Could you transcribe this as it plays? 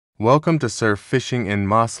Welcome to surf fishing in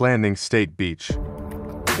Moss Landing State Beach.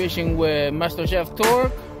 Fishing with Masterchef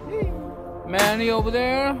Tork. Manny over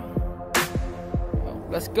there.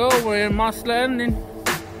 Let's go, we're in Moss Landing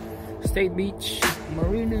State Beach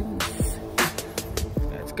Marinas.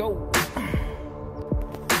 Let's go.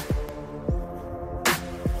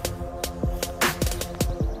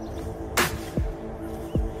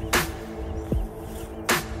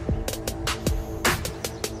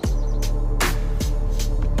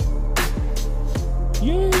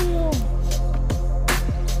 Yeah.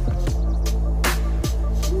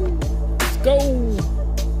 Let's go.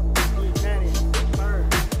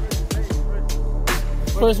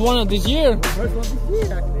 First one of this year. First one this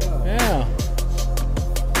year, actually. Yeah.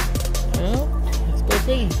 Yeah. Let's go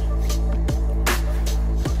fishing.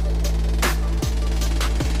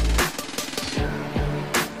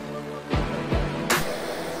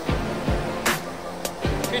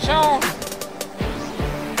 Fish on.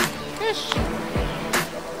 Fish.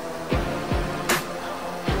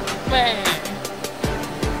 Man.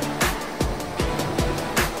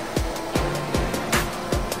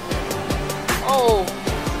 Oh.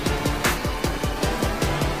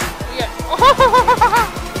 Yeah.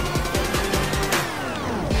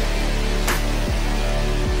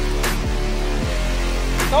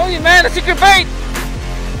 Told you, man, a secret bait.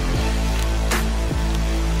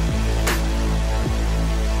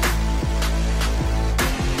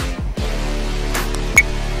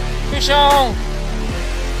 Fish on.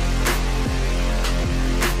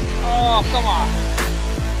 Oh, come on.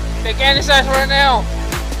 Take any size right now.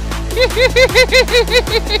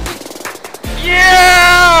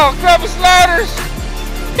 Yeah! Grab the sliders.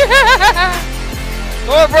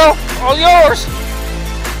 Go ahead, bro. All yours.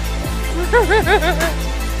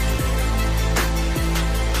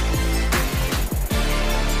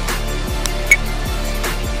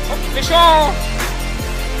 Oh, fish on.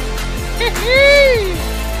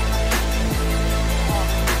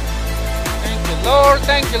 Thank you, Lord.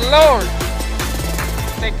 Thank you, Lord.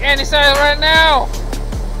 Take any size right now.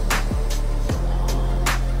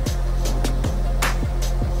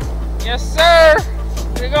 Yes, sir.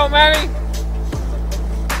 Here you go, Manny.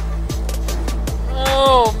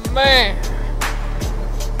 Oh, man.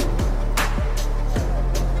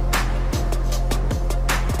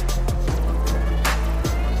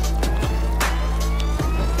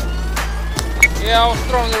 Yeah, I was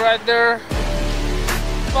throwing it right there.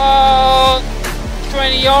 About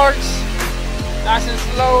 20 yards. Nice and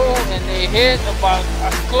slow. And they hit about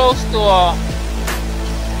as close to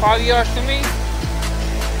 5 yards to me.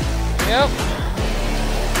 Yep.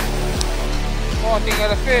 Oh, I think I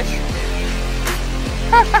got a fish.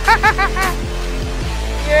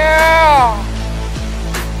 Yeah.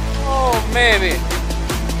 Oh, maybe.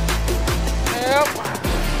 Yep.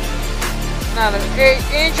 Another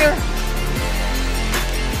 8-incher.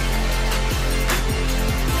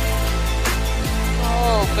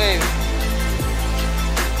 Oh, baby.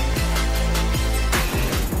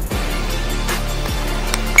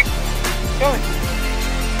 Show me.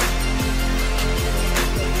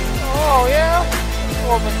 Oh, yeah.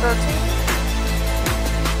 12 and 13.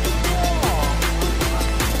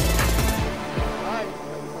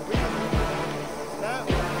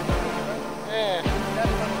 Yeah.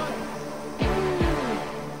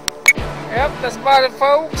 Yep, that's about it,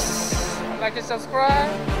 folks. Like and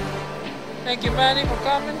subscribe. Thank you, Manny, for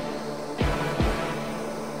coming.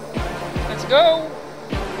 Let's go.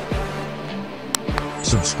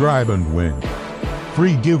 Subscribe and win.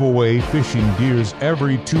 Free giveaway fishing gears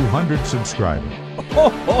every 200 subscribers. Ho,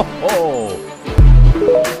 ho, ho.